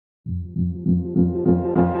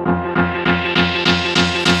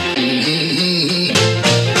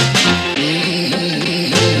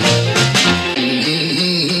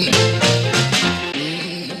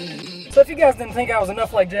So if you guys didn't think I was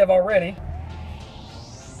enough like Jev already.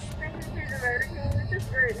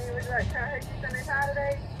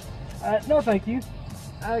 No thank you.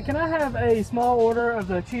 Can I have a small order of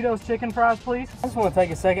the Cheetos chicken fries, please? I just want to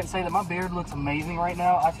take a second and say that my beard looks amazing right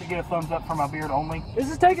now. I should get a thumbs up for my beard only.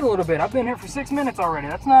 This is taking a little bit. I've been here for 6 minutes already.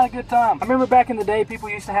 That's not a good time. I remember back in the day, people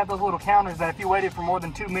used to have those little counters that if you waited for more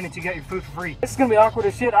than 2 minutes, you got your food for free. This is going to be awkward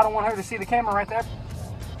as shit. I don't want her to see the camera right there.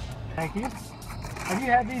 Thank you. Have you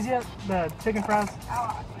had these yet? The chicken fries?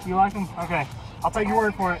 You like them? Okay. I'll take your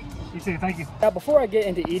word for it. You too, thank you. Now before I get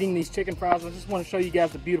into eating these chicken fries, I just want to show you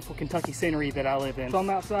guys the beautiful Kentucky scenery that I live in. So I'm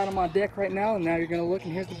outside on my deck right now, and now you're going to look,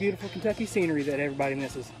 and here's the beautiful Kentucky scenery that everybody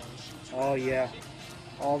misses. Oh yeah,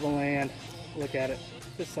 all the land. Look at it.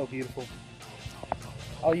 It's so beautiful.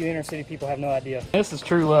 All you inner city people have no idea. This is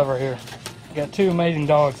true love right here. You got two amazing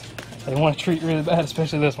dogs. They want to treat really bad,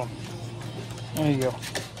 especially this one. There you go.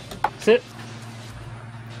 Sit.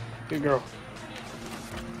 Good girl.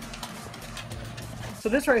 So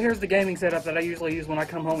this right here is the gaming setup that I usually use when I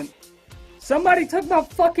come home and... Somebody took my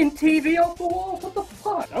fucking TV off the wall? What the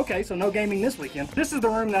fuck? Okay, so no gaming this weekend. This is the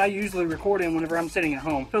room that I usually record in whenever I'm sitting at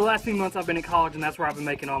home. For the last few months I've been in college, and that's where I've been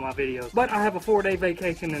making all my videos. But I have a 4-day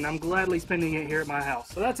vacation and I'm gladly spending it here at my house.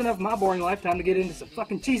 So that's enough of my boring life. Time to get into some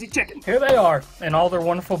fucking cheesy chicken. Here they are in all their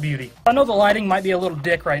wonderful beauty. I know the lighting might be a little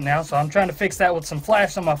dick right now, so I'm trying to fix that with some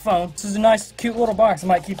flash on my phone. This is a nice cute little box. I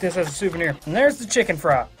might keep this as a souvenir. And there's the chicken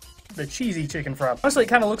fry. The cheesy chicken fry. Honestly, it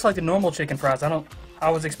kind of looks like the normal chicken fries. I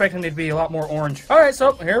was expecting it to be a lot more orange. Alright,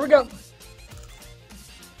 so here we go.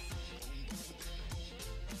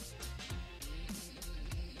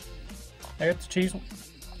 There's the cheese.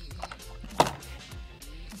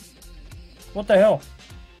 What the hell?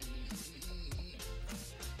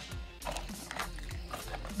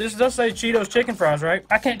 This does say Cheetos chicken fries, right?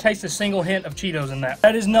 I can't taste a single hint of Cheetos in that.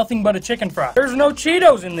 That is nothing but a chicken fry. There's no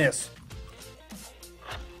Cheetos in this.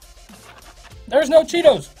 There's no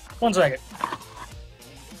Cheetos. 1 second.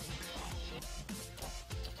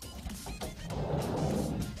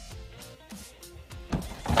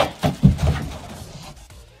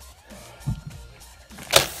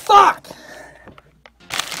 Fuck!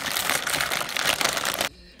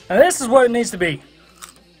 Now this is what it needs to be.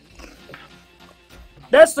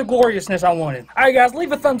 That's the gloriousness I wanted. Alright guys,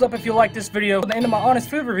 leave a thumbs up if you like this video. At the end of my honest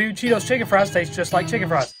food review, Cheetos chicken fries taste just like chicken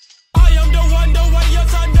fries.